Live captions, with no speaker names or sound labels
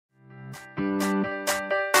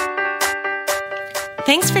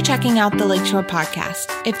Thanks for checking out the Lakeshore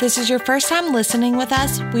Podcast. If this is your first time listening with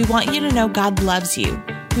us, we want you to know God loves you.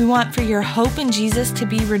 We want for your hope in Jesus to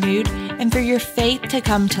be renewed and for your faith to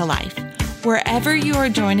come to life. Wherever you are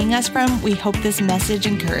joining us from, we hope this message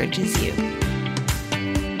encourages you.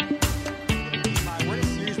 We're in a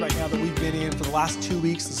series right now that we've been in for the last 2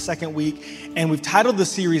 weeks, the second week, and we've titled the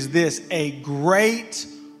series this, A Great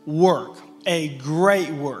Work. A great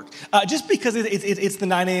work. Just because it's the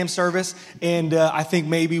 9 a.m. service, and I think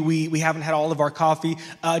maybe we haven't had all of our coffee.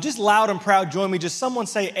 Just loud and proud, join me. Just someone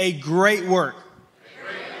say, a great work. A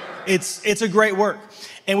great work. It's a great work.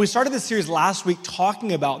 And we started this series last week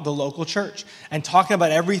talking about the local church and talking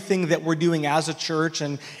about everything that we're doing as a church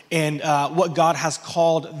and what God has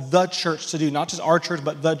called the church to do, not just our church,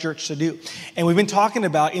 but the church to do. And we've been talking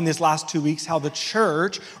about in this last 2 weeks how the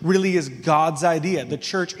church really is God's idea. The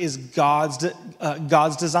church is God's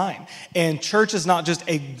design. And church is not just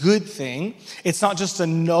a good thing. It's not just a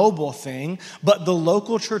noble thing, but the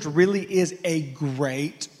local church really is a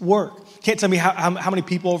great work. Can't tell me how many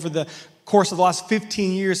people over the course of the last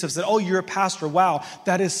 15 years have said, oh, you're a pastor. Wow,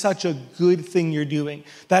 that is such a good thing you're doing.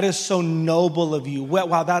 That is so noble of you.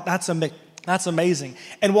 Wow, that's amazing.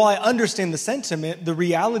 And while I understand the sentiment, the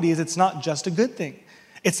reality is it's not just a good thing.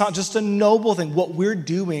 It's not just a noble thing. What we're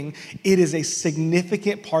doing, it is a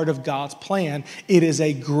significant part of God's plan. It is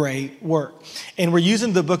a great work. And we're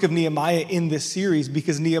using the book of Nehemiah in this series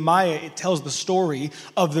because Nehemiah, it tells the story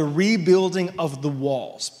of the rebuilding of the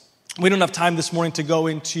walls. We don't have time this morning to go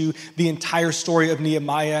into the entire story of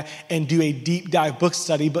Nehemiah and do a deep dive book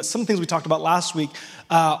study, but some things we talked about last week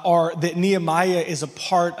are that Nehemiah is a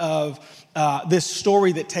part of this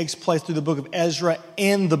story that takes place through the book of Ezra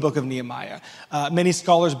and the book of Nehemiah. Many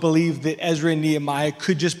scholars believe that Ezra and Nehemiah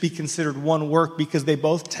could just be considered one work because they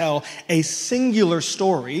both tell a singular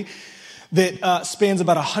story that spans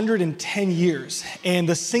about 110 years. And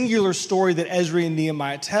the singular story that Ezra and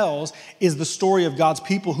Nehemiah tells is the story of God's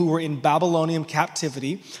people who were in Babylonian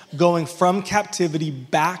captivity, going from captivity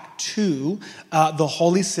back to the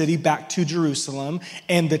holy city, back to Jerusalem,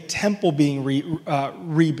 and the temple being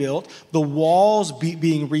rebuilt, the walls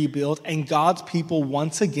being rebuilt, and God's people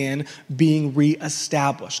once again being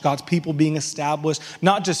reestablished. God's people being established,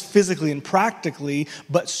 not just physically and practically,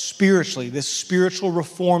 but spiritually, this spiritual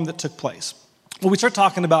reform that took place. Well, we started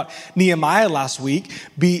talking about Nehemiah last week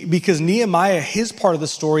because Nehemiah, his part of the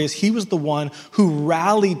story is he was the one who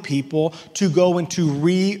rallied people to go and to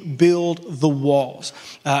rebuild the walls.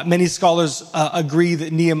 Many scholars agree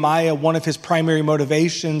that Nehemiah, one of his primary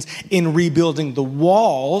motivations in rebuilding the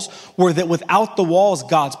walls were that without the walls,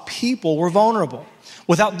 God's people were vulnerable.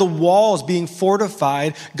 Without the walls being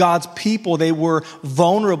fortified, God's people, they were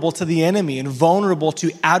vulnerable to the enemy and vulnerable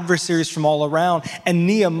to adversaries from all around. And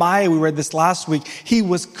Nehemiah, we read this last week, he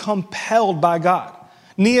was compelled by God.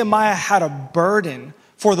 Nehemiah had a burden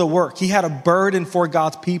for the work. He had a burden for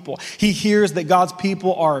God's people. He hears that God's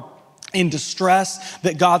people are in distress,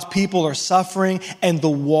 that God's people are suffering, and the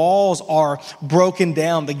walls are broken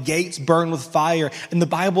down, the gates burn with fire. And the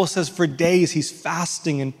Bible says for days he's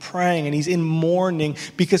fasting and praying, and he's in mourning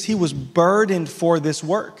because he was burdened for this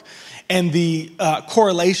work. And the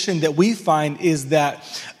correlation that we find is that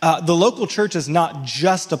the local church is not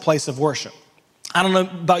just a place of worship. I don't know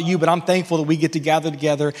about you, but I'm thankful that we get to gather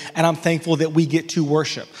together, and I'm thankful that we get to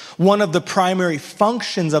worship. One of the primary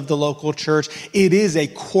functions of the local church, it is a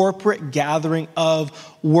corporate gathering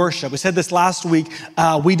of worship. We said this last week,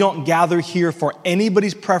 we don't gather here for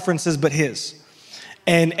anybody's preferences but his.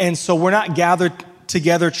 And so we're not gathered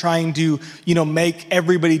together trying to, make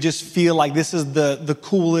everybody just feel like this is the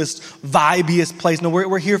coolest, vibiest place. No,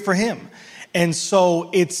 we're here for him. And so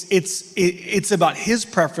it's about his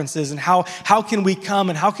preferences and how can we come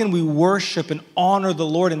and how can we worship and honor the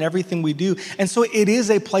Lord in everything we do. And so it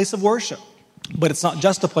is a place of worship, but it's not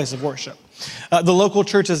just a place of worship. The local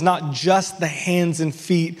church is not just the hands and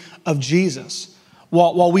feet of Jesus.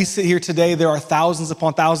 While we sit here today, there are thousands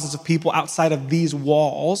upon thousands of people outside of these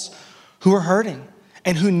walls who are hurting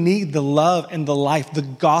and who need the love and the life, the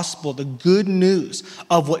gospel, the good news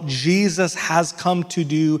of what Jesus has come to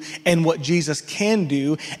do and what Jesus can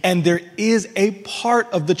do. And there is a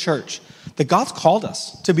part of the church that God's called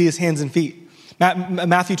us to be his hands and feet.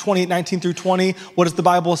 Matthew 28:19-20, what does the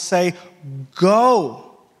Bible say?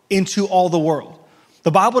 Go into all the world. The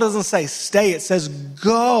Bible doesn't say stay, it says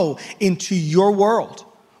go into your world.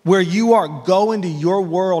 Where you are, go into your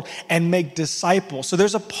world and make disciples. So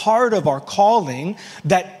there's a part of our calling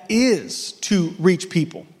that is to reach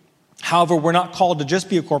people. However, we're not called to just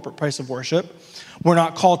be a corporate place of worship. We're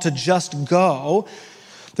not called to just go.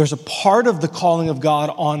 there's a part of the calling of God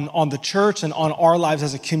on the church and on our lives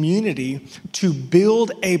as a community to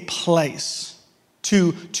build a place,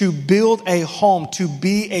 to build a home, to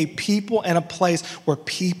be a people and a place where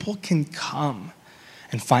people can come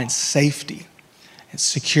and find safety and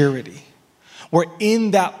security. Where in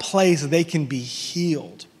that place they can be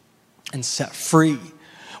healed and set free.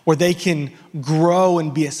 Where they can grow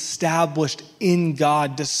and be established in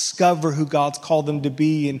God, discover who God's called them to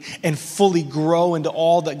be, and fully grow into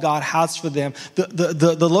all that God has for them.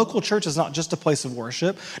 The local church is not just a place of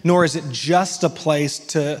worship, nor is it just a place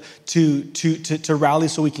to rally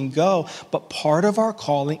so we can go, but part of our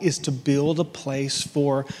calling is to build a place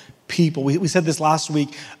for people. We said this last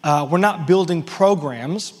week, we're not building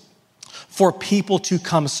programs for people to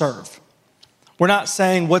come serve. We're not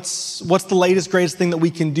saying what's the latest, greatest thing that we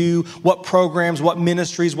can do, what programs, what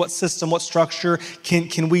ministries, what system, what structure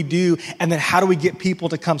can we do, and then how do we get people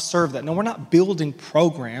to come serve that? No, we're not building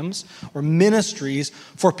programs or ministries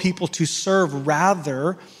for people to serve.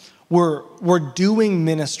 Rather, we're doing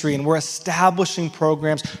ministry and we're establishing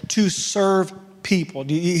programs to serve people.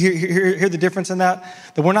 Do you hear the difference in that?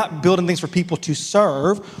 That we're not building things for people to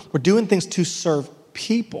serve, we're doing things to serve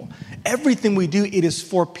people. Everything we do, it is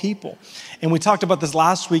for people. And we talked about this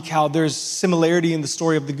last week, how there's similarity in the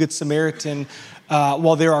story of the Good Samaritan.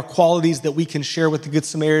 While there are qualities that we can share with the Good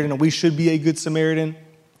Samaritan, and we should be a Good Samaritan,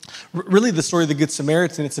 really the story of the Good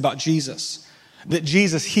Samaritan, it's about Jesus. That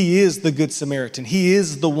Jesus, he is the Good Samaritan. He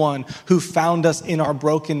is the one who found us in our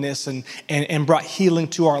brokenness and brought healing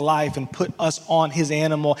to our life and put us on his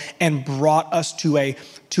animal and brought us to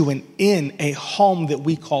an inn, a home that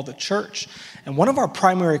we call the church. And one of our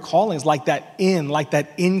primary callings, like that inn, like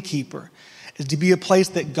that innkeeper, is to be a place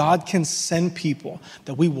that God can send people,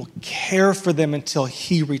 that we will care for them until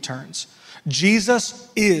he returns.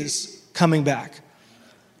 Jesus is coming back.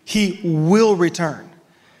 He will return.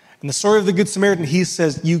 In the story of the Good Samaritan, he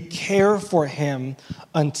says, you care for him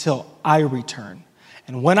until I return.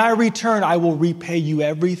 And when I return, I will repay you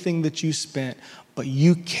everything that you spent, but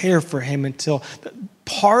you care for him until...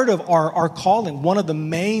 Part of our calling, one of the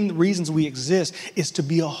main reasons we exist, is to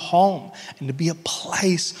be a home and to be a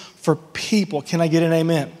place for people. Can I get an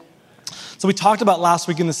amen? So we talked about last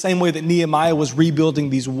week, in the same way that Nehemiah was rebuilding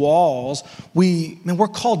these walls, we're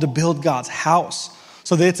called to build God's house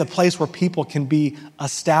so that it's a place where people can be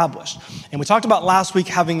established. And we talked about last week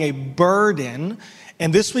having a burden.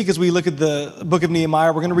 And this week, as we look at the book of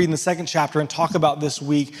Nehemiah, we're going to read in the second chapter and talk about this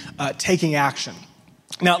week taking action.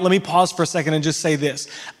 Now, let me pause for a second and just say this.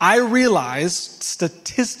 I realize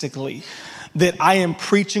statistically that I am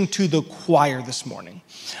preaching to the choir this morning.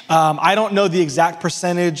 I don't know the exact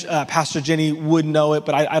percentage. Pastor Jenny would know it,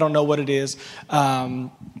 but I don't know what it is.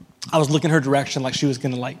 I was looking her direction like she was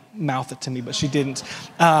going to mouth it to me, but she didn't.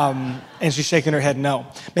 And she's shaking her head no.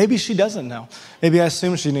 Maybe she doesn't know. Maybe I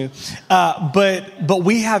assume she knew. But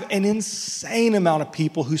we have an insane amount of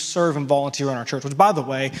people who serve and volunteer in our church, which, by the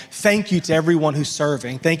way, thank you to everyone who's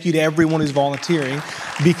serving. Thank you to everyone who's volunteering,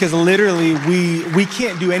 because literally we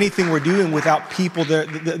can't do anything we're doing without people that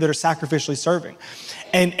are sacrificially serving.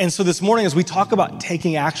 And so this morning, as we talk about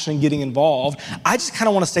taking action and getting involved, I just kind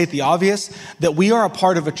of want to state the obvious, that we are a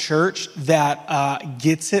part of a church that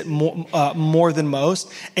gets it more than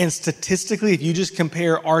most. And statistically, if you just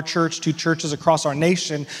compare our church to churches across our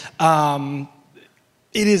nation,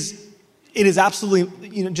 it is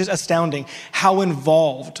absolutely, just astounding how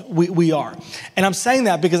involved we are. And I'm saying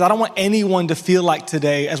that because I don't want anyone to feel like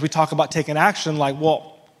today, as we talk about taking action, like,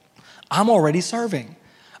 well, I'm already serving.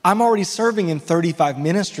 I'm already serving in 35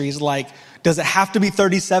 ministries. Like, does it have to be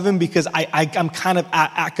 37 because I'm kind of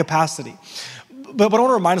at capacity? But I want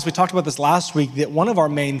to remind us, we talked about this last week, that one of our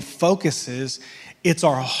main focuses, it's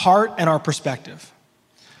our heart and our perspective.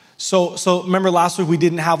 So remember last week we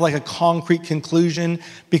didn't have a concrete conclusion,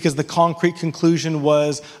 because the concrete conclusion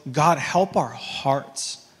was, God, help our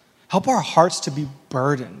hearts. Help our hearts to be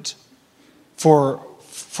burdened for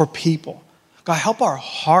people. God, help our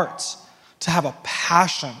hearts to have a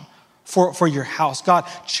passion for your house. God,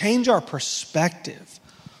 change our perspective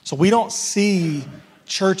so we don't see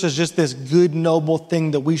church as just this good, noble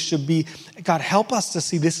thing that we should be. God, help us to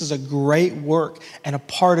see this as a great work and a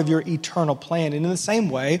part of your eternal plan. And in the same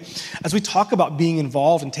way, as we talk about being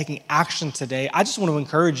involved and taking action today, I just want to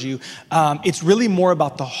encourage you, it's really more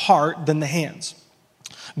about the heart than the hands.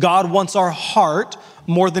 God wants our heart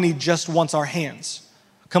more than he just wants our hands.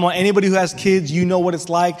 Come on, anybody who has kids, you know what it's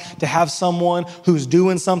like to have someone who's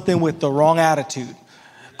doing something with the wrong attitude.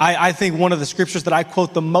 I think one of the scriptures that I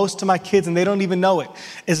quote the most to my kids, and they don't even know it,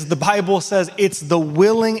 is the Bible says it's the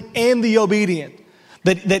willing and the obedient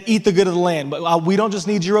that eat the good of the land. But we don't just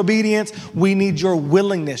need your obedience, we need your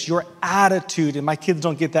willingness, your attitude. And my kids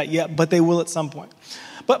don't get that yet, but they will at some point.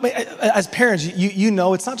 But as parents, you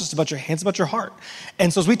know it's not just about your hands, it's about your heart.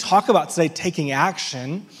 And so as we talk about today taking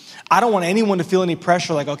action, I don't want anyone to feel any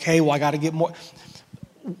pressure like, okay, well, I got to get more.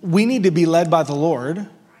 We need to be led by the Lord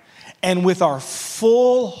and with our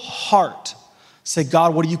full heart say,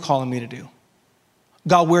 God, what are you calling me to do?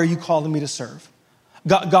 God, where are you calling me to serve?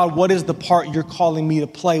 God, what is the part you're calling me to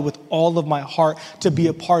play with all of my heart to be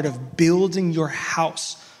a part of building your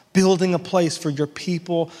house, building a place for your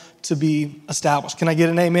people to be established? Can I get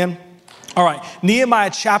an amen? All right, Nehemiah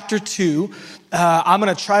chapter 2. I'm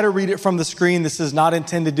going to try to read it from the screen. This is not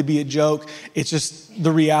intended to be a joke. It's just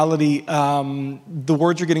the reality. The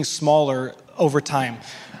words are getting smaller over time.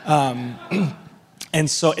 And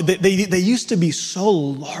so they used to be so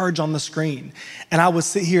large on the screen. And I would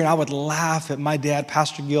sit here and I would laugh at my dad,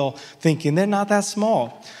 Pastor Gill, thinking they're not that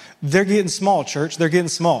small. They're getting small, church. They're getting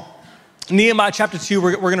small. Nehemiah chapter 2,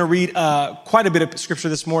 we're going to read quite a bit of scripture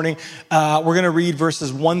this morning. We're going to read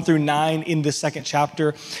verses 1 through 9 in the second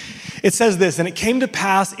chapter. It says this, and it came to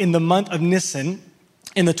pass in the month of Nisan,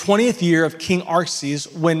 in the 20th year of King Artaxerxes,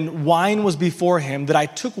 when wine was before him, that I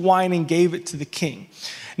took wine and gave it to the king.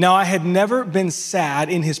 Now I had never been sad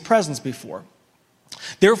in his presence before.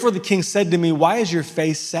 Therefore the king said to me, why is your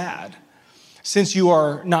face sad, since you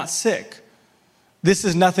are not sick? This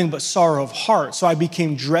is nothing but sorrow of heart. So I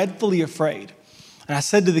became dreadfully afraid. And I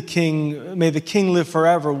said to the king, may the king live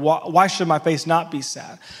forever. Why should my face not be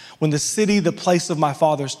sad? When the city, the place of my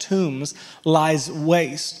father's tombs, lies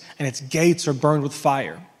waste and its gates are burned with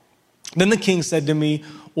fire. Then the king said to me,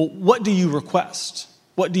 well, what do you request?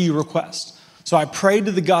 What do you request? So I prayed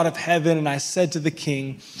to the God of heaven and I said to the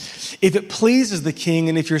king, if it pleases the king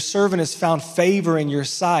and if your servant has found favor in your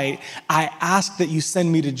sight, I ask that you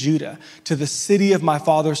send me to Judah, to the city of my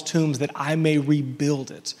father's tombs, that I may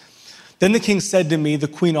rebuild it. Then the king said to me, the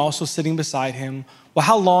queen also sitting beside him, well,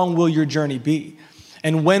 how long will your journey be?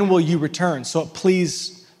 And when will you return? So it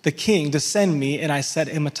pleased the king to send me, and I set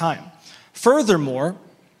him a time. Furthermore,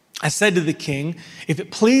 I said to the king, if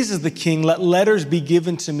it pleases the king, let letters be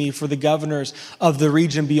given to me for the governors of the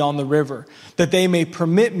region beyond the river, that they may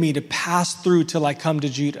permit me to pass through till I come to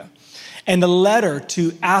Judah. And a letter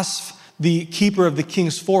to ask the keeper of the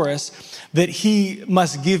king's forest that he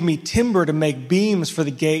must give me timber to make beams for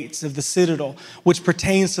the gates of the citadel, which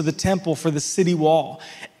pertains to the temple for the city wall.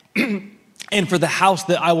 And for the house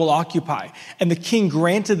that I will occupy. And the king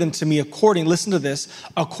granted them to me according to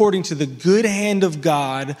the good hand of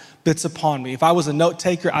God that's upon me. If I was a note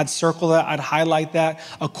taker, I'd circle that, I'd highlight that,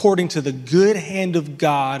 according to the good hand of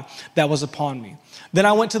God that was upon me. Then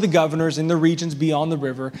I went to the governors in the regions beyond the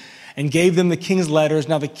river and gave them the king's letters.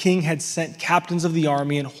 Now the king had sent captains of the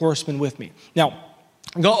army and horsemen with me. Now,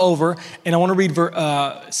 go over, and I want to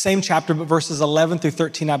read same chapter, but verses 11 through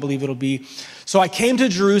 13, I believe it'll be. So I came to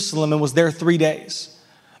Jerusalem and was there 3 days.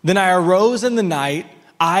 Then I arose in the night,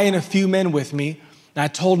 I and a few men with me, and I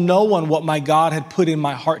told no one what my God had put in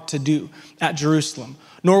my heart to do at Jerusalem,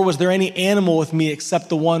 nor was there any animal with me except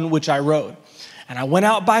the one which I rode. And I went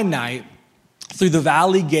out by night through the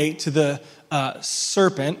valley gate to the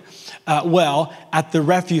serpent well at the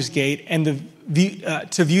refuse gate, and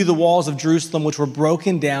to view the walls of Jerusalem, which were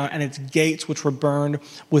broken down, and its gates, which were burned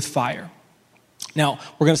with fire. Now,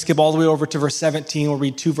 we're going to skip all the way over to verse 17. We'll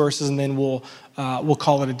read 2 verses, and then we'll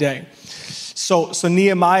call it a day. So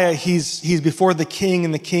Nehemiah, he's before the king,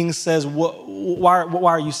 and the king says, why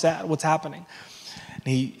are you sad? What's happening?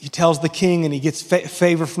 And he tells the king, and he gets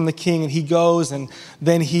favor from the king, and he goes, and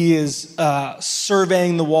then he is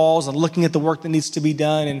surveying the walls and looking at the work that needs to be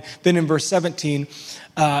done. And then in verse 17,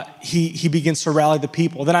 he begins to rally the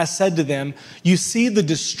people. Then I said to them, you see the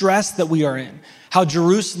distress that we are in, how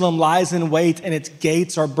Jerusalem lies in wait and its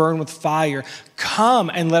gates are burned with fire.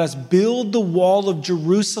 Come and let us build the wall of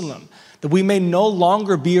Jerusalem, that we may no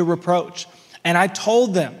longer be a reproach. And I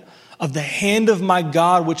told them of the hand of my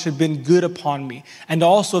God, which had been good upon me, and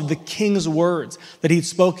also of the king's words that he'd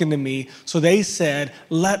spoken to me. So they said,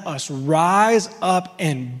 let us rise up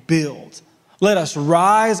and build. Let us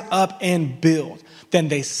rise up and build. Then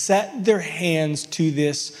they set their hands to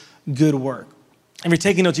this good work. If you're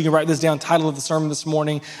taking notes, you can write this down. Title of the sermon this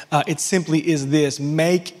morning, it simply is this: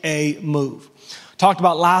 make a move. Talked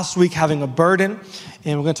about last week having a burden,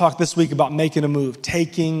 and we're going to talk this week about making a move,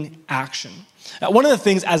 taking action. Now, one of the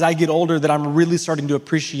things as I get older that I'm really starting to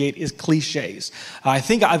appreciate is cliches. I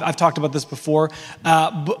think I've talked about this before,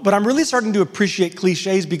 but I'm really starting to appreciate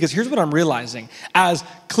cliches because here's what I'm realizing. As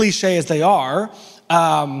cliche as they are,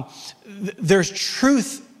 there's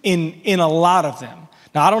truth in a lot of them.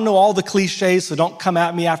 Now, I don't know all the cliches, so don't come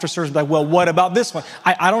at me after service and be like, well, what about this one?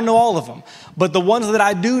 I don't know all of them. But the ones that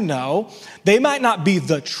I do know, they might not be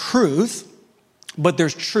the truth, but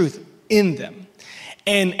there's truth in them.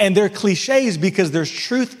 And they're cliches because there's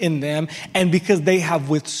truth in them and because they have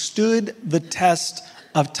withstood the test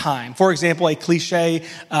of time. For example, a cliche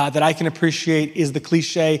that I can appreciate is the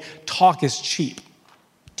cliche, talk is cheap.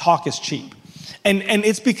 Talk is cheap. And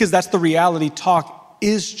it's because that's the reality. Talk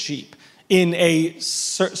is cheap in a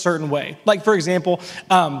certain way. Like, for example,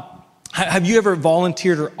 have you ever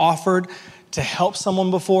volunteered or offered to help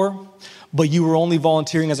someone before, but you were only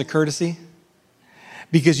volunteering as a courtesy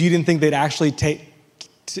because you didn't think they'd actually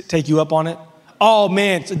take you up on it? Oh,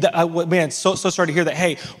 man, so sorry to hear that.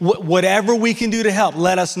 Hey, whatever we can do to help,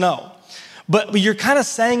 let us know. But you're kind of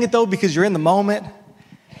saying it, though, because you're in the moment,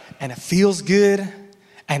 and it feels good,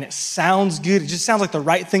 and it sounds good. It just sounds like the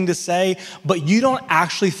right thing to say, but you don't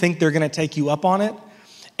actually think they're going to take you up on it.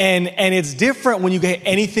 And it's different when you get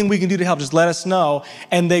anything we can do to help, just let us know.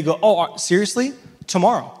 And they go, oh, seriously?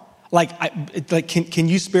 Tomorrow? Can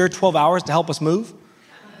you spare 12 hours to help us move?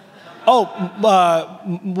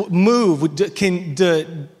 Move.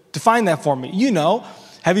 Define that for me. You know,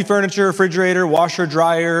 heavy furniture, refrigerator, washer,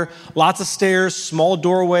 dryer, lots of stairs, small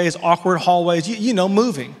doorways, awkward hallways, you know,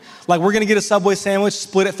 moving. Like, we're going to get a Subway sandwich,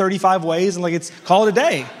 split it 35 ways, and call it a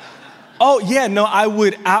day. Oh, yeah, no, I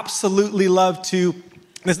would absolutely love to.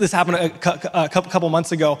 This happened a couple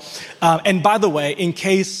months ago. And by the way, in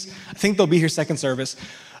case, I think they'll be here second service,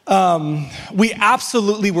 we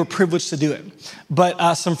absolutely were privileged to do it.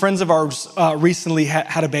 But some friends of ours recently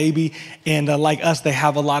had a baby, and like us, they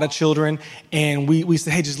have a lot of children. And we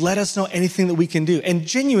said, hey, just let us know anything that we can do. And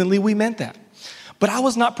genuinely, we meant that. But I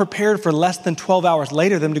was not prepared for less than 12 hours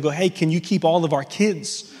later them to go, hey, can you keep all of our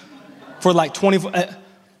kids for 24?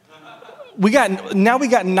 We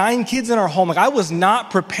got 9 kids in our home. I was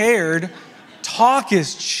not prepared. Talk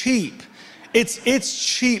is cheap. It's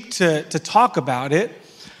cheap to talk about it,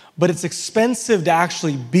 but it's expensive to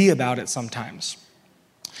actually be about it sometimes.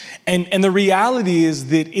 And the reality is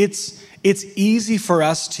that it's easy for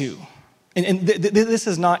us to. And this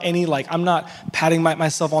is not any, I'm not patting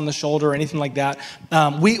myself on the shoulder or anything like that.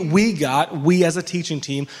 We as a teaching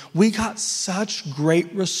team, we got such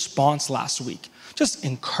great response last week. Just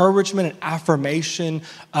encouragement and affirmation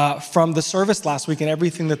from the service last week and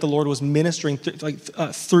everything that the Lord was ministering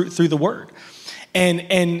through the word.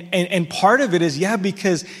 And part of it is,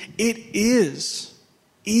 because it is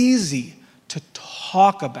easy to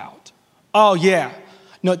talk about. Oh, yeah.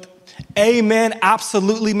 No, amen,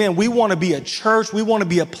 absolutely, man. We want to be a church. We want to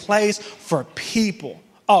be a place for people.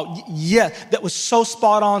 Oh, yeah, that was so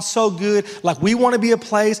spot on, so good. We want to be a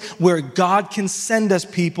place where God can send us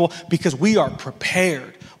people because we are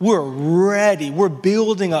prepared. We're ready. We're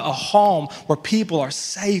building a home where people are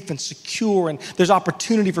safe and secure, and there's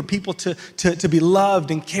opportunity for people to be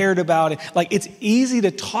loved and cared about. It's easy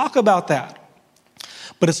to talk about that,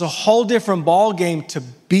 but it's a whole different ballgame to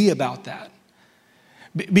be about that.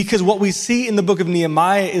 Because what we see in the book of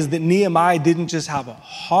Nehemiah is that Nehemiah didn't just have a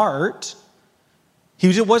heart.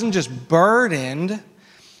 He wasn't just burdened.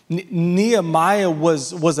 Nehemiah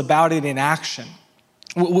was about it in action.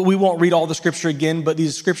 We won't read all the scripture again, but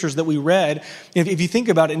these scriptures that we read, if you think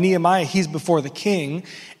about it, Nehemiah, he's before the king,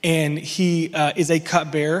 and he is a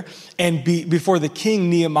cupbearer. And before the king,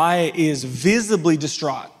 Nehemiah is visibly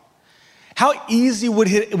distraught. How easy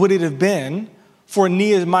would it have been for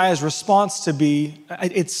Nehemiah's response to be,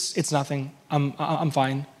 it's nothing, I'm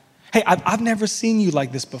fine. Hey, I've never seen you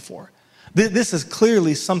like this before. This is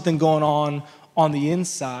clearly something going on the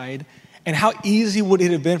inside. And how easy would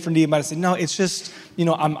it have been for Nehemiah to say, no, it's just,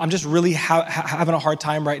 I'm just really having a hard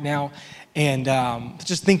time right now. And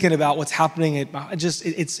just thinking about what's happening,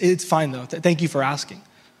 it's fine though. Thank you for asking.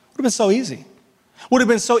 Would have been so easy. Would have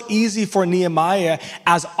been so easy for Nehemiah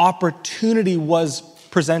as opportunity was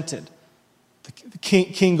presented. The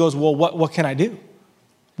king goes, well, what can I do?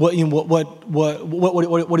 What are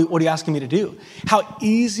you asking me to do? How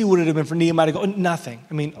easy would it have been for Nehemiah to go, nothing.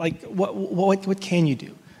 I mean, what can you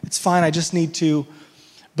do? It's fine, I just need to.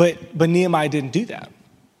 But Nehemiah didn't do that.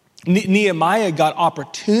 Nehemiah got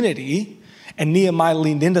opportunity, and Nehemiah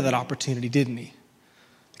leaned into that opportunity, didn't he?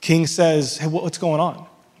 The king says, hey, what's going on?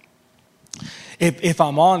 If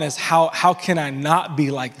I'm honest, how can I not be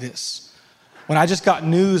like this? When I just got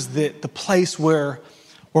news that the place where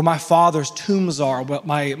my father's tombs are,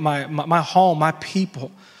 my home, my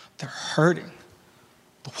people, they're hurting.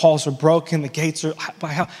 The walls are broken, the gates are,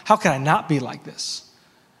 how can I not be like this?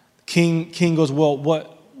 King goes, well,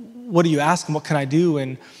 what are you asking? What can I do?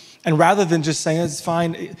 And rather than just saying, it's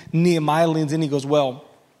fine, Nehemiah leans in, he goes, well,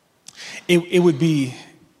 It would be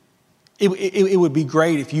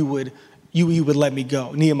great if you would let me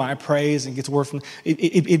go. Nehemiah prays and gets word from,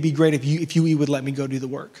 it'd be great if you would let me go do the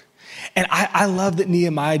work. And I love that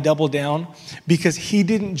Nehemiah doubled down because he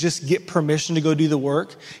didn't just get permission to go do the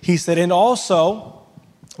work. He said, and also,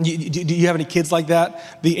 do you have any kids like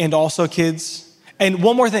that? The and also kids? And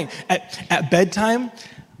one more thing, at bedtime,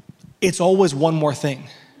 it's always one more thing.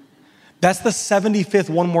 That's the 75th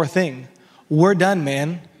one more thing. We're done,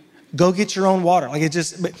 man. Go get your own water. Like it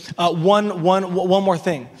just, one more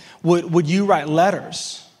thing. Would you write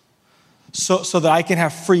letters so that I can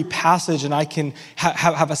have free passage and I can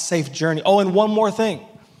have a safe journey? Oh, and one more thing.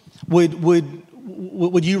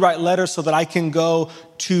 Would you write letters so that I can go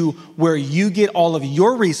to where you get all of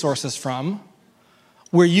your resources from,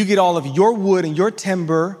 where you get all of your wood and your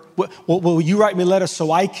timber? Will you write me letters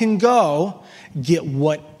so I can go get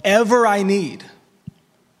whatever I need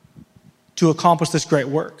to accomplish this great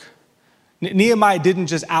work? Nehemiah didn't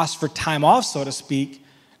just ask for time off, so to speak.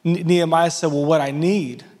 Nehemiah said, well, what I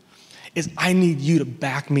need is I need you to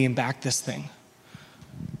back me and back this thing.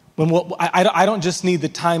 I don't just need the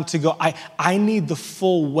time to go. I need the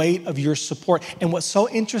full weight of your support. And what's so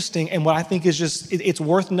interesting and what I think is just, it's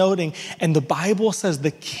worth noting, and the Bible says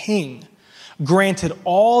the king granted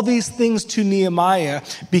all these things to Nehemiah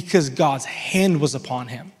because God's hand was upon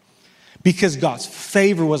him, because God's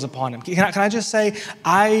favor was upon him. Can I just say,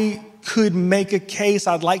 I could make a case,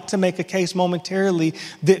 I'd like to make a case momentarily,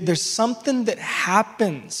 that there's something that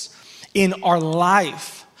happens in our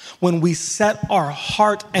life when we set our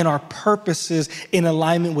heart and our purposes in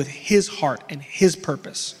alignment with his heart and his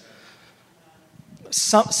purpose.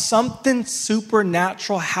 Something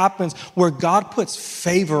supernatural happens where God puts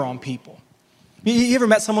favor on people. You ever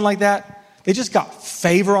met someone like that? They just got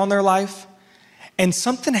favor on their life. And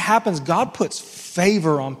something happens, God puts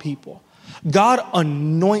favor on people. God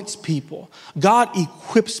anoints people. God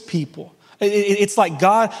equips people. It's like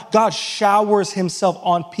God showers himself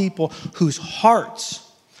on people whose hearts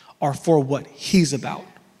are for what he's about.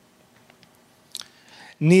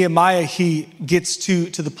 Nehemiah, he gets to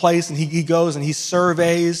the place and he goes and he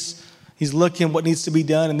surveys, he's looking what needs to be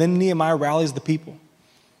done. And then Nehemiah rallies the people.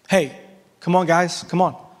 Hey, come on guys, come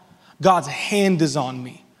on. God's hand is on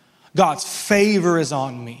me. God's favor is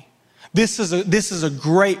on me. This is a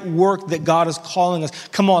great work that God is calling us.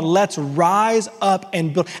 Come on, let's rise up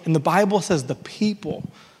and build. And the Bible says the people,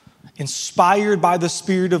 inspired by the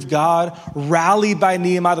Spirit of God, rallied by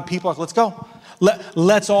Nehemiah, the people are like, let's go.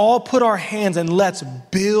 Let's all put our hands and let's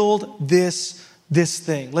build this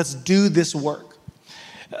thing. Let's do this work.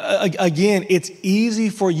 Again, it's easy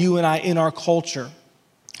for you and I in our culture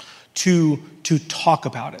to talk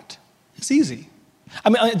about it. It's easy. I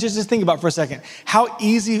mean, just think about it for a second. How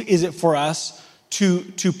easy is it for us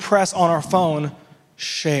to press on our phone,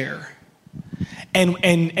 share?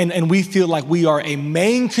 And we feel like we are a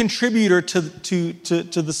main contributor to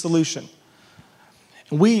the solution.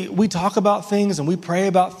 And we talk about things and we pray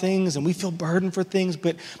about things and we feel burdened for things,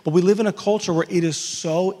 but we live in a culture where it is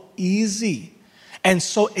so easy and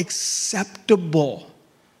so acceptable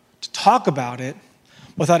to talk about it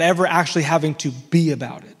without ever actually having to be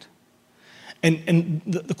about it. And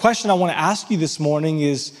the question I want to ask you this morning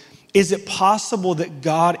is it possible that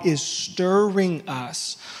God is stirring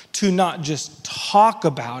us to not just talk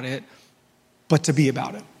about it, but to be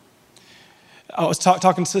about it? I was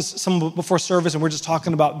talking to someone before service, and we're just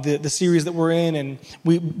talking about the series that we're in, and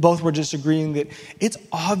we both were just agreeing that it's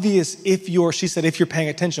obvious she said, if you're paying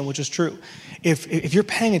attention, which is true. If you're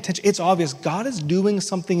paying attention, it's obvious God is doing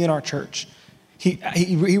something in our church.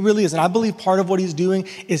 He really is. And I believe part of what he's doing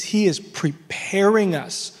is he is preparing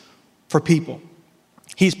us for people.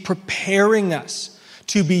 He's preparing us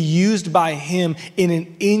to be used by him in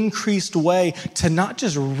an increased way to not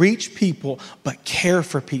just reach people, but care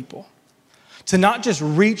for people. To not just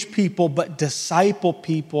reach people, but disciple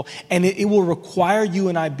people. And it will require you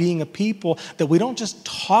and I being a people that we don't just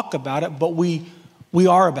talk about it, but we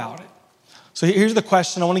are about it. So here's the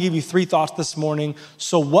question. I want to give you 3 thoughts this morning.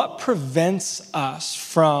 So what prevents us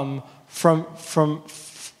from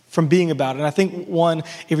being about it? And I think one,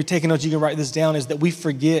 if you're taking notes, you can write this down, is that we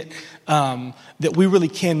forget that we really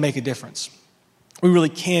can make a difference. We really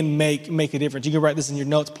can make a difference. You can write this in your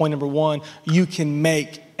notes. Point number 1, you can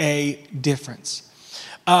make a difference.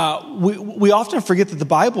 We often forget that the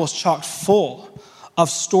Bible is chock full of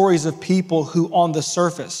stories of people who on the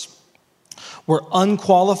surface were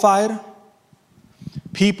unqualified,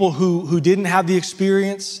 people who didn't have the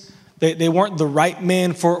experience. They weren't the right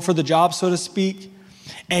man for the job, so to speak.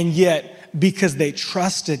 And yet, because they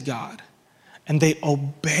trusted God and they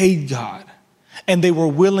obeyed God and they were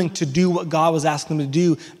willing to do what God was asking them to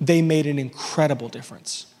do, they made an incredible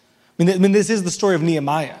difference. I mean, this is the story of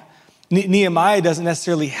Nehemiah. Nehemiah doesn't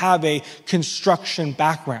necessarily have a construction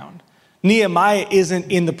background. Nehemiah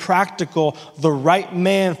isn't in the practical, the right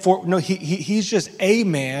man for, no, he's just a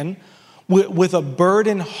man with a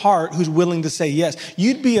burdened heart who's willing to say yes.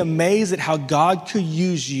 You'd be amazed at how God could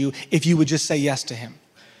use you if you would just say yes to him.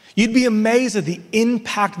 You'd be amazed at the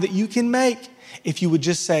impact that you can make if you would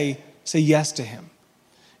just say yes to him.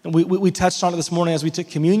 And we touched on it this morning as we took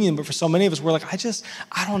communion, but for so many of us, we're like,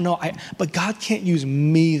 I don't know. But God can't use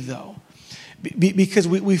me though. Because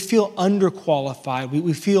we feel underqualified.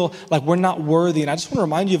 We feel like we're not worthy. And I just want to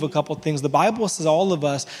remind you of a couple of things. The Bible says all of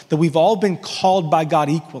us, that we've all been called by God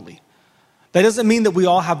equally. That doesn't mean that we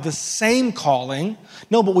all have the same calling.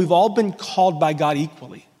 No, but we've all been called by God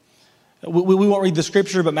equally. We won't read the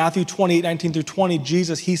scripture, but Matthew 28:19-20,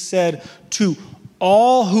 Jesus, he said to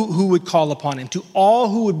all who would call upon him, to all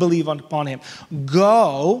who would believe upon him,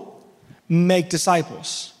 go make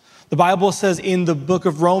disciples. The Bible says in the book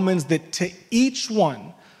of Romans that to each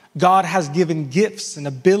one, God has given gifts and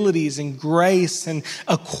abilities and grace, and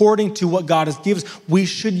according to what God has given us, we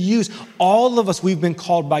should use. All of us, we've been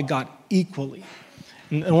called by God equally.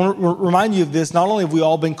 And I want to remind you of this. Not only have we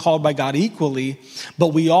all been called by God equally, but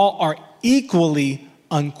we all are equally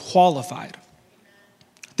unqualified.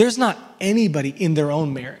 There's not anybody in their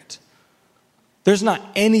own merit. There's not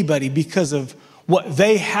anybody because of what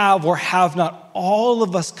they have or have not. All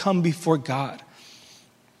of us come before God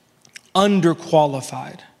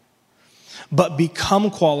underqualified, but become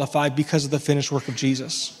qualified because of the finished work of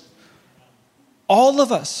Jesus. All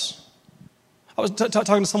of us. I was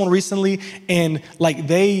talking to someone recently, and like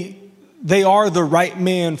they are the right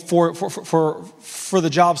man for the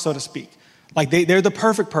job, so to speak. Like they're the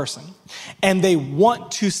perfect person, and they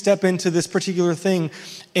want to step into this particular thing,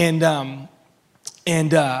 and their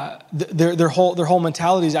whole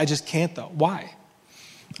mentality is, I just can't though. Why?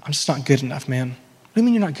 I'm just not good enough, man. What do you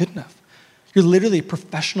mean you're not good enough? You're literally a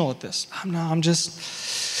professional at this. I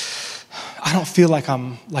don't feel like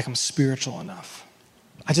I'm spiritual enough.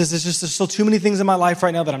 There's still too many things in my life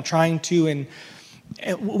right now that I'm trying to, and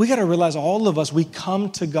we got to realize all of us, we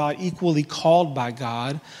come to God equally called by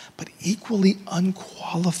God, but equally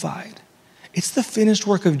unqualified. It's the finished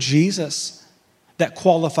work of Jesus that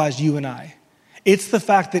qualifies you and I. It's the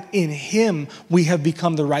fact that in him we have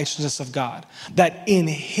become the righteousness of God. That in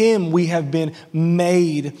him we have been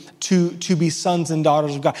made to be sons and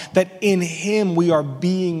daughters of God. That in him we are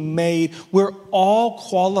being made. We're all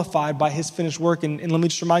qualified by his finished work. And let me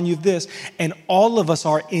just remind you of this. And all of us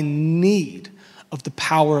are in need of the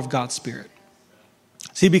power of God's Spirit.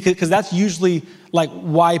 See, because that's usually like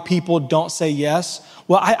why people don't say yes.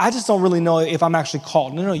 Well, I just don't really know if I'm actually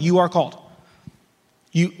called. No, you are called.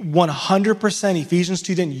 You 100% Ephesians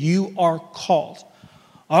 2:10, you are called.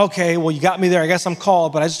 Okay, well, you got me there. I guess I'm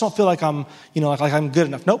called, but I just don't feel like I'm, like I'm good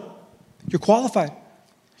enough. Nope, you're qualified.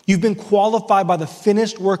 You've been qualified by the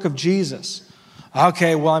finished work of Jesus.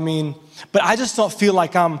 Okay, well, but I just don't feel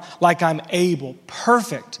like I'm able,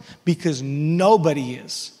 perfect, because nobody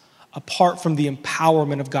is apart from the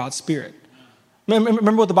empowerment of God's Spirit.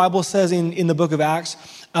 Remember what the Bible says in the book of Acts?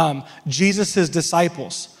 Jesus'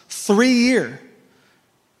 disciples, 3-year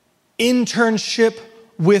internship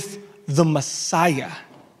with the Messiah,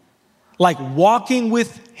 like walking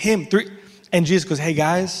with him. And Jesus goes, hey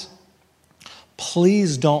guys,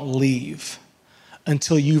 please don't leave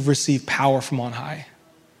until you've received power from on high.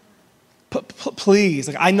 Please,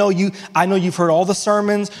 like I know you've heard all the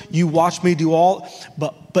sermons, you watched me do all,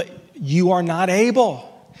 but you are not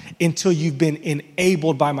able until you've been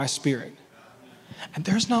enabled by my Spirit. And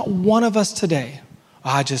there's not one of us today.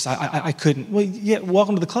 I couldn't. Well, yeah,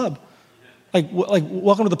 welcome to the club. Like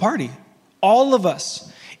welcome to the party. All of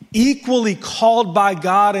us equally called by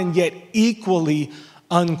God and yet equally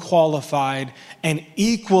unqualified and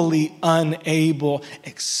equally unable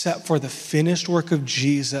except for the finished work of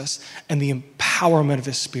Jesus and the empowerment of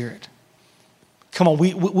his Spirit. Come on,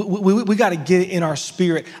 we got to get it in our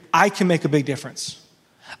spirit. I can make a big difference.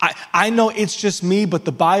 I know it's just me, but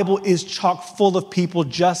the Bible is chock full of people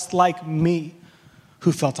just like me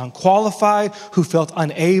who felt unqualified, who felt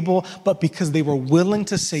unable, but because they were willing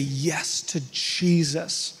to say yes to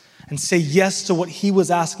Jesus and say yes to what he was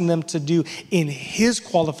asking them to do in his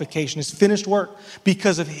qualification, his finished work,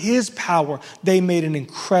 because of his power, they made an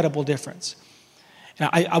incredible difference. And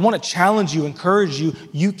I want to challenge you, encourage you,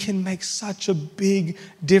 you can make such a big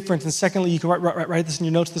difference. And secondly, you can write this in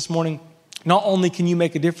your notes this morning. Not only can you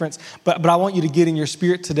make a difference, but I want you to get in your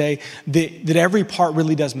spirit today that every part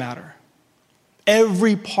really does matter.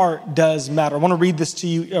 Every part does matter. I want to read this to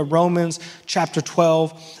you. Romans chapter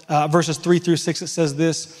 12, verses 3-6. It says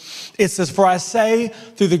this. It says, "For I say,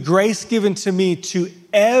 through the grace given to me, to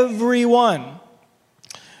everyone."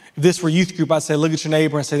 If this were youth group, I'd say, look at your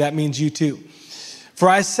neighbor and say, that means you too. "For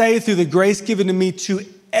I say, through the grace given to me, to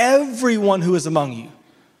everyone who is among you,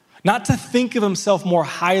 not to think of himself more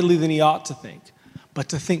highly than he ought to think, but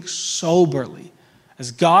to think soberly,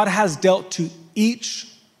 as God has dealt to each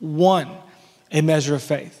one a measure of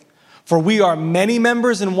faith. For we are many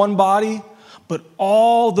members in one body, but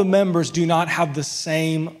all the members do not have the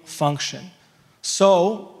same function.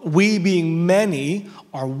 So we, being many,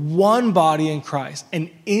 are one body in Christ and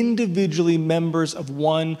individually members of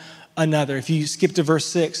one another." If you skip to verse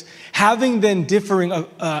 6, having then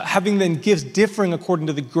gifts differing according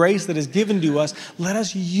to the grace that is given to us, let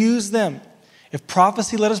us use them. If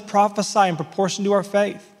prophecy, let us prophesy in proportion to our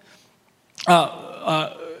faith.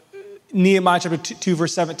 Nehemiah chapter 2,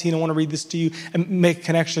 verse 17, I want to read this to you and make a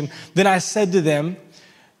connection. "Then I said to them,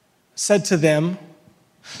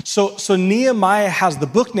 so Nehemiah has the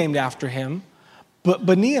book named after him,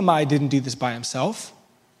 but Nehemiah didn't do this by himself.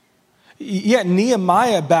 Yet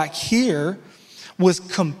Nehemiah back here was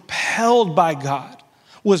compelled by God,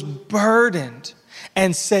 was burdened,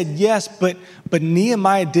 and said yes, but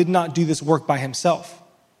Nehemiah did not do this work by himself.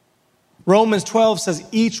 Romans 12 says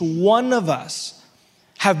each one of us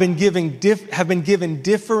have been given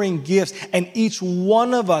differing gifts, and each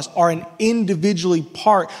one of us are an individually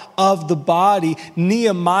part of the body.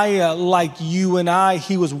 Nehemiah, like you and I,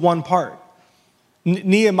 he was one part.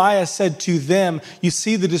 Nehemiah said to them, you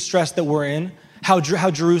see the distress that we're in, how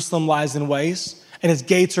Jerusalem lies in waste, and its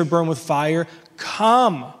gates are burned with fire.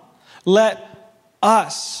 Come, let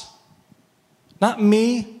us, not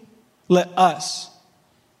me, let us.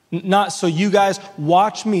 Not so you guys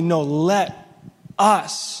watch me, no, let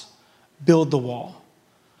us build the wall.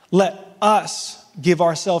 Let us give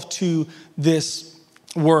ourselves to this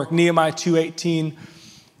work." Nehemiah 2:18,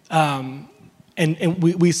 and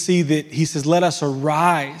we see that he says, let us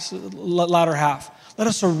arise, latter half, let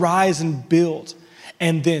us arise and build.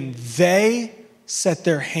 And then they set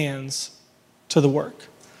their hands to the work.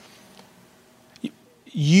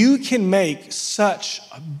 You can make such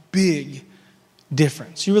a big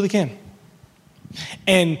difference. You really can.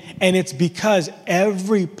 And it's because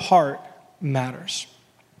every part matters.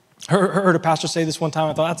 Heard a pastor say this one time.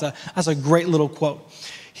 I thought that's a great little quote.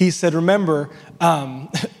 He said, remember,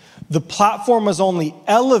 the platform was only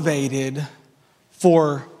elevated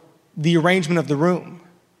for the arrangement of the room.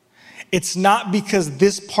 It's not because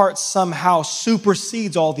this part somehow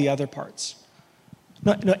supersedes all the other parts.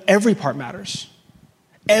 No, every part matters.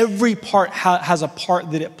 Every part has a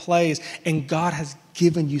part that it plays, and God has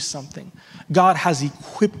given you something. God has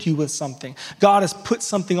equipped you with something. God has put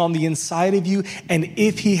something on the inside of you, and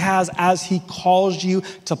if he has, as he calls you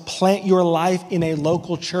to plant your life in a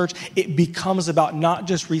local church, it becomes about not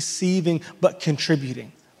just receiving, but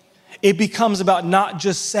contributing. It becomes about not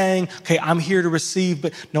just saying, okay, I'm here to receive,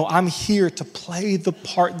 but no, I'm here to play the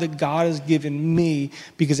part that God has given me,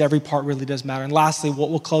 because every part really does matter. And lastly,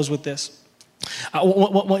 we'll close with this. I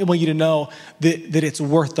want you to know that it's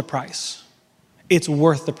worth the price. It's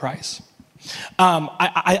worth the price.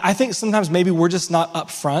 I think sometimes maybe we're just not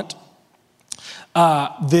upfront.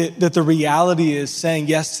 That the reality is saying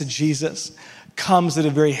yes to Jesus comes at a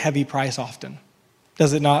very heavy price often.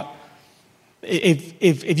 Does it not?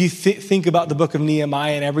 If you think about the book of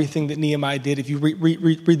Nehemiah and everything that Nehemiah did, if you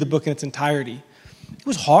read the book in its entirety, it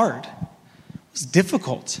was hard. It was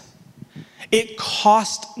difficult. It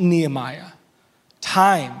cost Nehemiah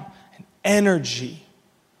time and energy.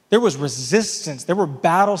 There was resistance. There were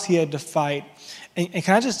battles he had to fight. And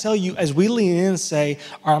can I just tell you, as we lean in and say,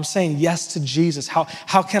 or I'm saying yes to Jesus, how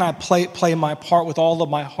can I play my part with all of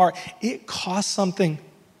my heart? It costs something.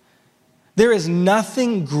 There is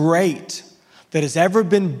nothing great that has ever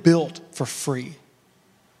been built for free.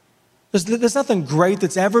 There's nothing great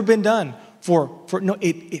that's ever been done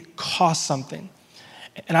it costs something.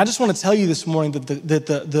 And I just want to tell you this morning that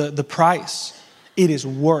the price, it is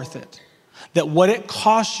worth it. That what it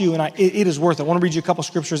costs you and it is worth it. I want to read you a couple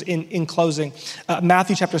scriptures in closing.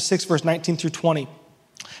 Matthew chapter 6, verse 19 through 20.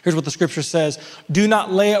 Here's what the scripture says. Do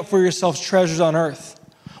not lay up for yourselves treasures on earth,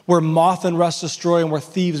 where moth and rust destroy and where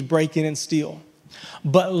thieves break in and steal.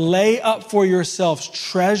 But lay up for yourselves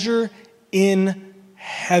treasure in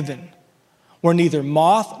heaven, where neither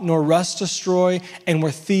moth nor rust destroy and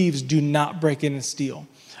where thieves do not break in and steal.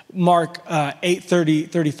 Mark 8, 30,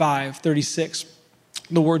 35, 36.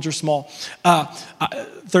 The words are small.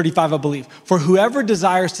 35, I believe. For whoever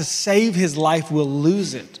desires to save his life will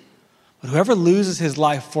lose it. But whoever loses his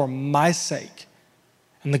life for my sake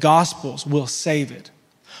and the Gospels will save it.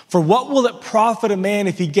 For what will it profit a man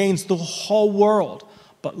if he gains the whole world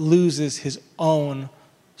but loses his own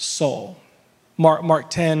soul? Mark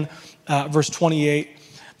 10, verse 28.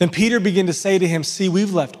 Then Peter began to say to him, see,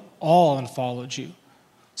 we've left all and followed you.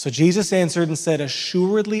 So Jesus answered and said,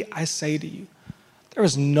 assuredly I say to you, there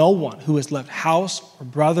is no one who has left house or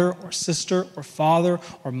brother or sister or father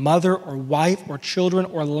or mother or wife or children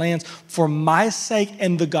or lands for my sake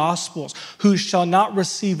and the gospel's, who shall not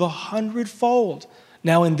receive 100-fold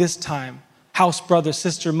now in this time, house, brother,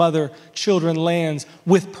 sister, mother, children, lands,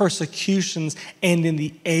 with persecutions, and in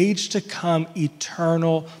the age to come,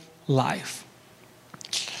 eternal life.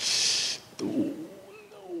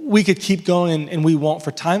 We could keep going, and we won't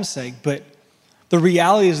for time's sake, but the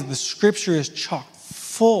reality is that the scripture is chock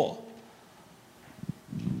full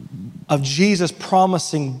of Jesus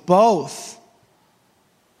promising both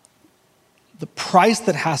the price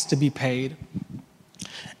that has to be paid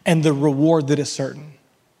and the reward that is certain.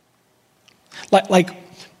 Like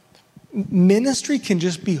ministry can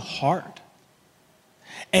just be hard.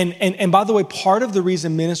 And by the way, part of the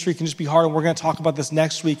reason ministry can just be hard, and we're going to talk about this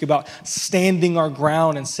next week, about standing our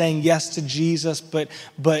ground and saying yes to Jesus, but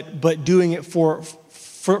doing it for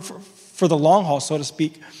the long haul, so to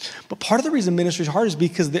speak. But part of the reason ministry is hard is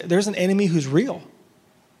because there's an enemy who's real.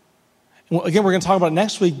 Again, we're going to talk about it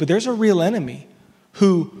next week, but there's a real enemy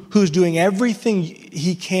who's doing everything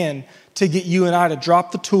he can to get you and I to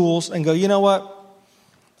drop the tools and go, you know what?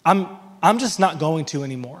 I'm just not going to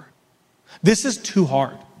anymore. This is too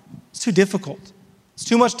hard. It's too difficult. It's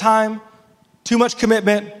too much time, too much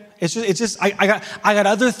commitment. It's just I got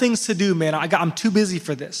other things to do, man. I'm too busy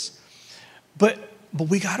for this. But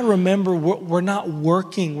we got to remember we're not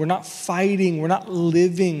working, we're not fighting, we're not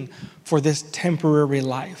living for this temporary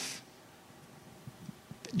life.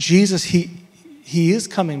 Jesus, he is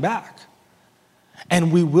coming back.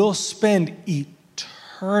 And we will spend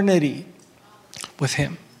eternity with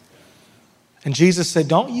him. And Jesus said,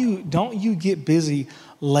 don't you get busy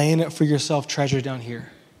laying it for yourself treasure down here.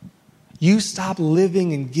 You stop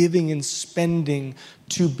living and giving and spending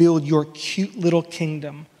to build your cute little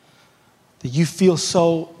kingdom that you feel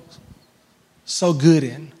so good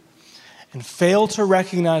in, and fail to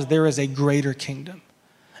recognize there is a greater kingdom,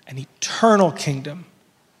 an eternal kingdom.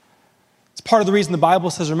 It's part of the reason the Bible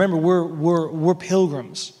says, remember, we're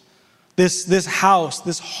pilgrims. This house,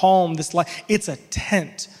 this home, this life, it's a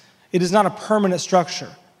tent. It is not a permanent structure.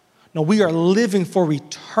 No, we are living for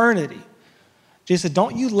eternity. Jesus said,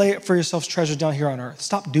 don't you lay it for yourselves treasure down here on earth.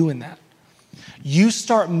 Stop doing that. You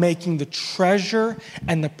start making the treasure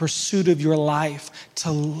and the pursuit of your life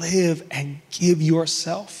to live and give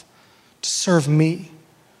yourself, to serve me,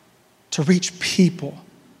 to reach people,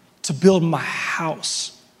 to build my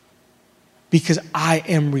house, because I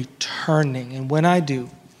am returning. And when I do,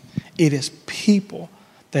 it is people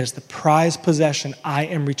that is the prized possession I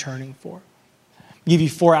am returning for. I'll give you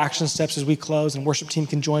 4 action steps as we close, and worship team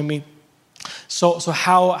can join me. So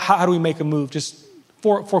how do we make a move? Just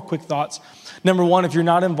four quick thoughts. Number 1, if you're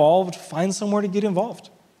not involved, find somewhere to get involved.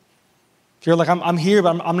 If you're like, I'm here,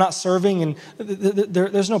 but I'm not serving, and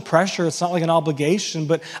there's no pressure. It's not like an obligation,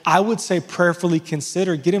 but I would say prayerfully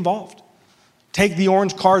consider, get involved. Take the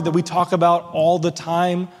orange card that we talk about all the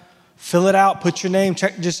time, fill it out, put your name,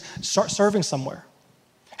 check, just start serving somewhere.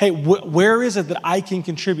 Hey, where is it that I can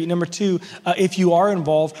contribute? Number 2, if you are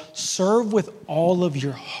involved, serve with all of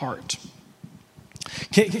your heart.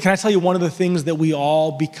 Can I tell you one of the things that we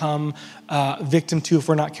all become victim to if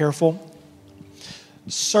we're not careful?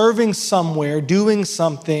 Serving somewhere, doing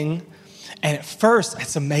something, and at first,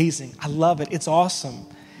 it's amazing. I love it. It's awesome.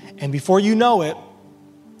 And before you know it,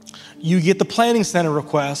 you get the planning center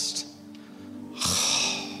request.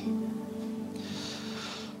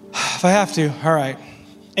 If I have to, all right.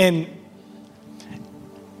 And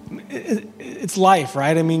it's life,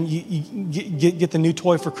 right? I mean, you get the new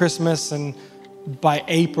toy for Christmas, and by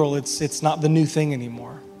April, it's not the new thing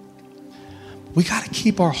anymore. We got to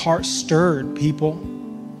keep our hearts stirred, people.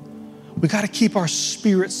 We got to keep our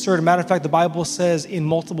spirit stirred. As a matter of fact, the Bible says in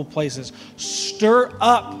multiple places, stir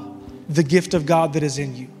up the gift of God that is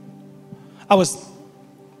in you. I was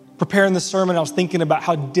preparing this sermon, I was thinking about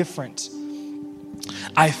how different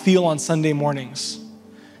I feel on Sunday mornings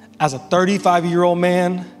as a 35-year-old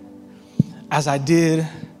man as I did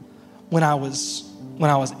when I was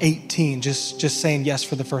 18, just saying yes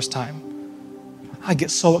for the first time. I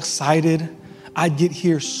get so excited. I'd get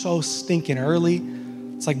here so stinking early.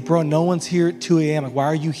 It's like, bro, no one's here at 2 a.m. Like, why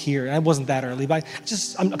are you here? And I wasn't that early, but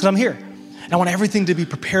because I'm here. And I want everything to be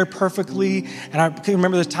prepared perfectly. And I can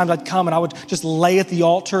remember those times I'd come and I would just lay at the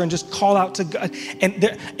altar and just call out to God.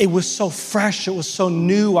 And it was so fresh. It was so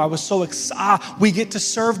new. I was so excited. We get to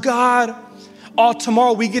serve God.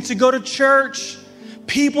 Tomorrow we get to go to church.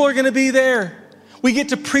 People are going to be there. We get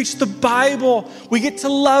to preach the Bible. We get to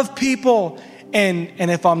love people. And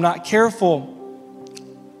if I'm not careful,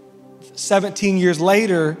 17 years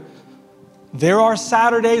later, there are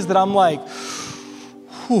Saturdays that I'm like,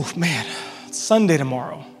 whew, man, it's Sunday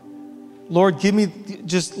tomorrow. Lord,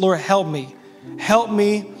 Lord, help me. Help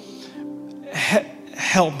me.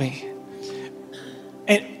 Help me.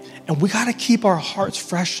 And we got to keep our hearts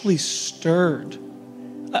freshly stirred.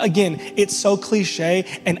 Again, it's so cliche,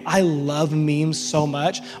 and I love memes so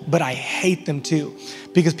much, but I hate them too,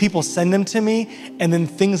 because people send them to me, and then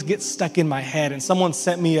things get stuck in my head. And someone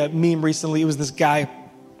sent me a meme recently. It was this guy.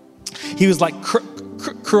 He was like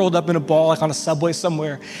curled up in a ball, like on a subway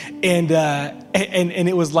somewhere, and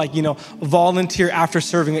it was like, volunteer after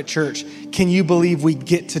serving at church. Can you believe we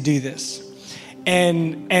get to do this?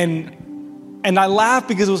 And I laughed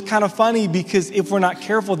because it was kind of funny, because if we're not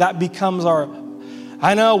careful, that becomes our.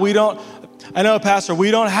 I know, Pastor, we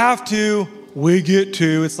don't have to, we get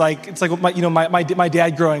to. It's like my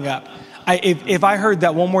dad growing up. If I heard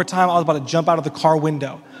that one more time, I was about to jump out of the car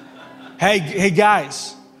window. Hey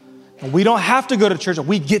guys, we don't have to go to church,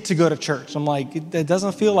 we get to go to church. I'm like, it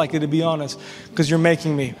doesn't feel like it, to be honest, because you're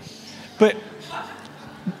making me. But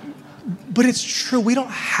it's true, we don't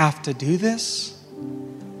have to do this.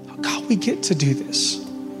 God, we get to do this.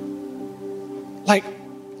 Like,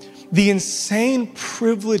 the insane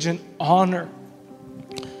privilege and honor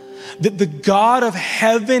that the God of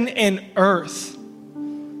heaven and earth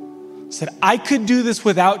said, I could do this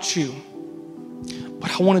without you,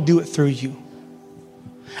 but I want to do it through you.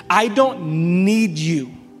 I don't need you.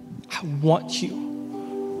 I want you.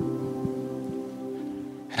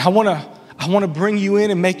 And I want to bring you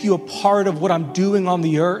in and make you a part of what I'm doing on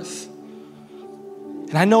the earth.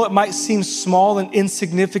 And I know it might seem small and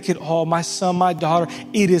insignificant. Oh, my son, my daughter,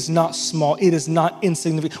 it is not small. It is not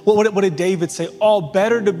insignificant. What did David say?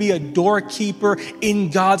 Better to be a doorkeeper in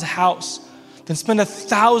God's house than spend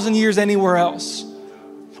 1,000 years anywhere else.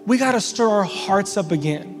 We got to stir our hearts up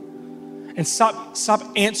again and stop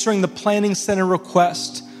answering the planning center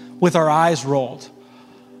request with our eyes rolled.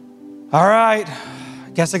 All right, I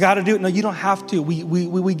guess I got to do it. No, you don't have to.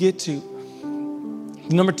 We get to.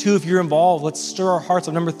 Number 2, if you're involved, let's stir our hearts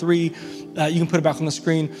up. Number 3, you can put it back on the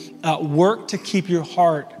screen. Work to keep your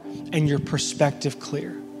heart and your perspective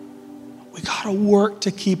clear. We got to work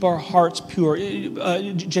to keep our hearts pure.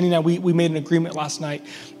 Jenny and I, we made an agreement last night.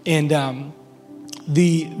 And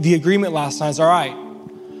the agreement last night is, all right,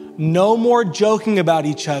 no more joking about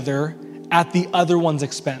each other at the other one's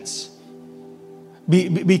expense.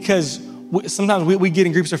 Because sometimes we get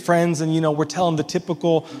in groups of friends and, we're telling the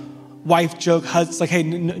typical wife joke, it's like, hey,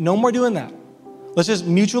 no more doing that. Let's just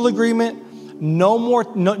mutual agreement. No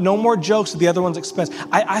more jokes at the other one's expense.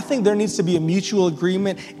 I think there needs to be a mutual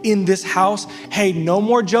agreement in this house. Hey, no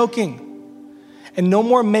more joking and no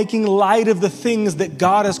more making light of the things that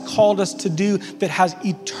God has called us to do that has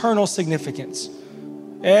eternal significance.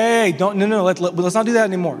 Hey, let's not do that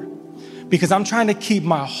anymore, because I'm trying to keep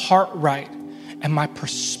my heart right and my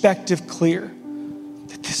perspective clear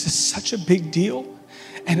that this is such a big deal.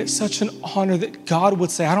 And it's such an honor that God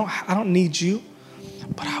would say, I don't need you,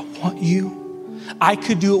 but I want you. I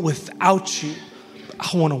could do it without you,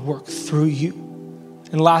 but I want to work through you.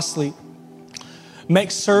 And lastly,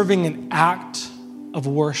 make serving an act of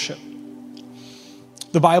worship.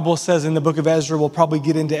 The Bible says in the book of Ezra, we'll probably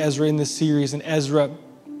get into Ezra in this series, in Ezra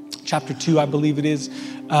chapter 2, I believe it is,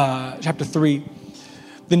 chapter 3.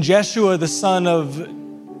 Then Jeshua, the son of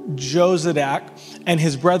Jozadak, and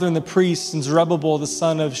his brethren, the priests, and Zerubbabel, the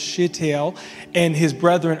son of Shealtiel, and his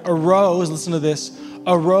brethren arose, listen to this,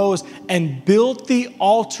 arose and built the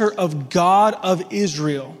altar of God of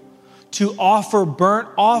Israel to offer burnt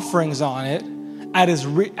offerings on it,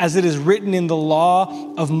 as it is written in the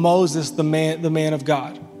law of Moses, the man of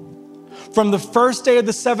God. From the first day of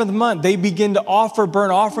the 7th month, they begin to offer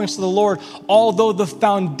burnt offerings to the Lord, although the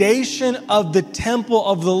foundation of the temple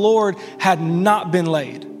of the Lord had not been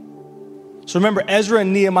laid. So remember, Ezra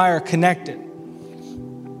and Nehemiah are connected.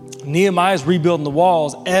 Nehemiah is rebuilding the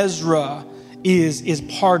walls. Ezra is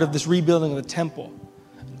part of this rebuilding of the temple.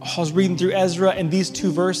 I was reading through Ezra, and these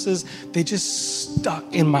 2 verses, they just stuck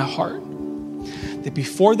in my heart. That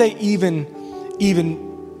before they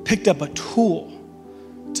even picked up a tool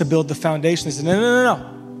to build the foundation, they said,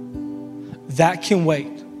 no. That can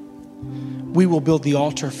wait. We will build the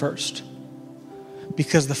altar first.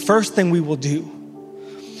 Because the first thing we will do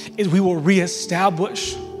is we will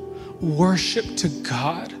reestablish worship to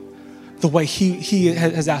God the way he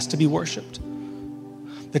has asked to be worshiped.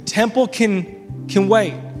 The temple can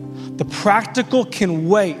wait. The practical can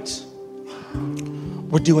wait.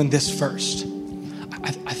 We're doing this first.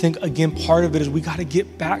 I think, again, part of it is we got to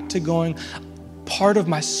get back to going, part of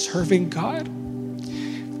my serving God,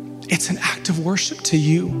 it's an act of worship to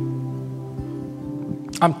you.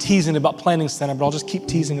 I'm teasing about Planning Center, but I'll just keep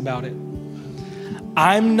teasing about it.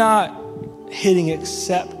 I'm not hitting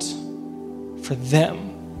accept for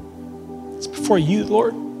them. It's before you,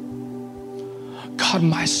 Lord. God,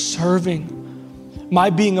 my serving, my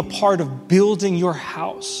being a part of building your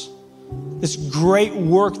house, this great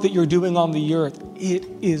work that you're doing on the earth, it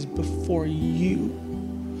is before you.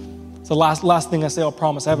 So last thing I say, I'll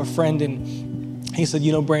promise. I have a friend and he said,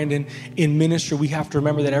 Brandon, in ministry, we have to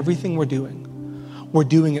remember that everything we're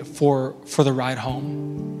doing it for the ride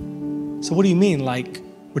home. So what do you mean? Like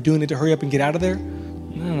we're doing it to hurry up and get out of there?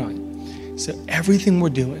 No. So everything we're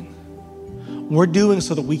doing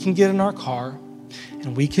so that we can get in our car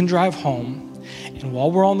and we can drive home. And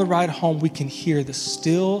while we're on the ride home, we can hear the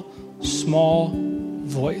still, small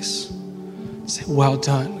voice say, well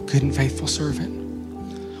done, good and faithful servant.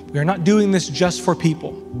 We are not doing this just for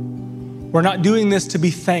people. We're not doing this to be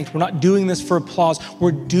thanked. We're not doing this for applause.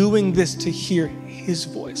 We're doing this to hear his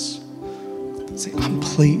voice. Say, I'm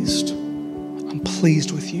pleased. I'm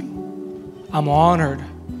pleased with you. I'm honored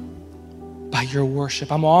by your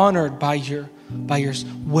worship. I'm honored by your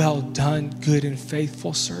well done, good and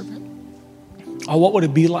faithful servant. Oh, what would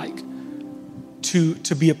it be like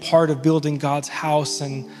to be a part of building God's house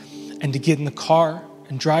and to get in the car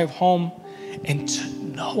and drive home and to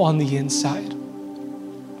know on the inside,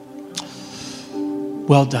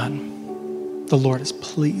 well done. The Lord is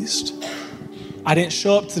pleased. I didn't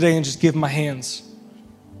show up today and just give my hands.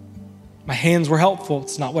 My hands were helpful.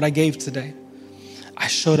 It's not what I gave today. I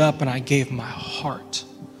showed up and I gave my heart.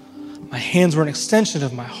 My hands were an extension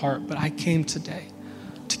of my heart, but I came today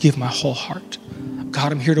to give my whole heart.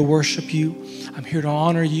 God, I'm here to worship you. I'm here to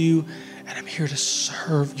honor you. And I'm here to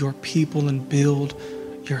serve your people and build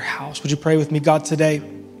your house. Would you pray with me? God, today,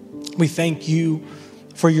 we thank you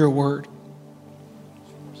for your word.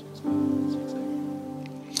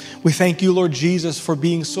 We thank you, Lord Jesus, for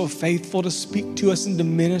being so faithful to speak to us and to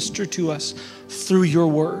minister to us through your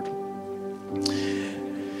word.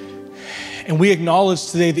 And we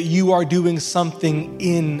acknowledge today that you are doing something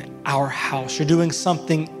in our house. You're doing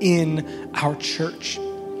something in our church.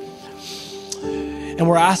 And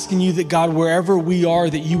we're asking you that, God, wherever we are,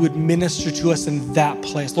 that you would minister to us in that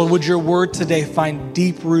place. Lord, would your word today find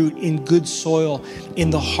deep root in good soil in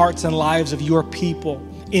the hearts and lives of your people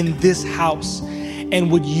in this house?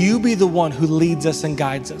 And would you be the one who leads us and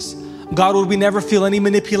guides us? God, would we never feel any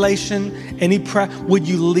manipulation, would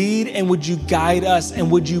you lead and would you guide us? And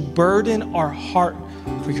would you burden our heart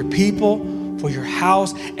for your people, for your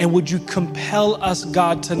house? And would you compel us,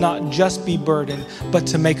 God, to not just be burdened, but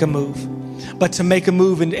to make a move? But to make a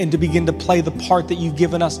move and to begin to play the part that you've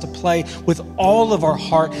given us to play with all of our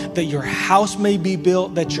heart, that your house may be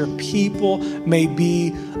built, that your people may be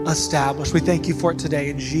established. We thank you for it today.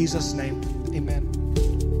 In Jesus' name, amen.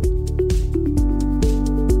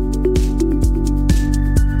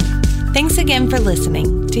 Thanks again for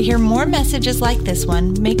listening. To hear more messages like this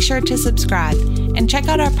one, make sure to subscribe and check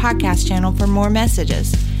out our podcast channel for more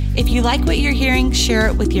messages. If you like what you're hearing, share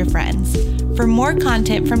it with your friends. For more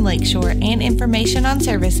content from Lakeshore and information on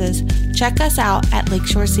services, check us out at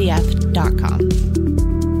lakeshorecf.com.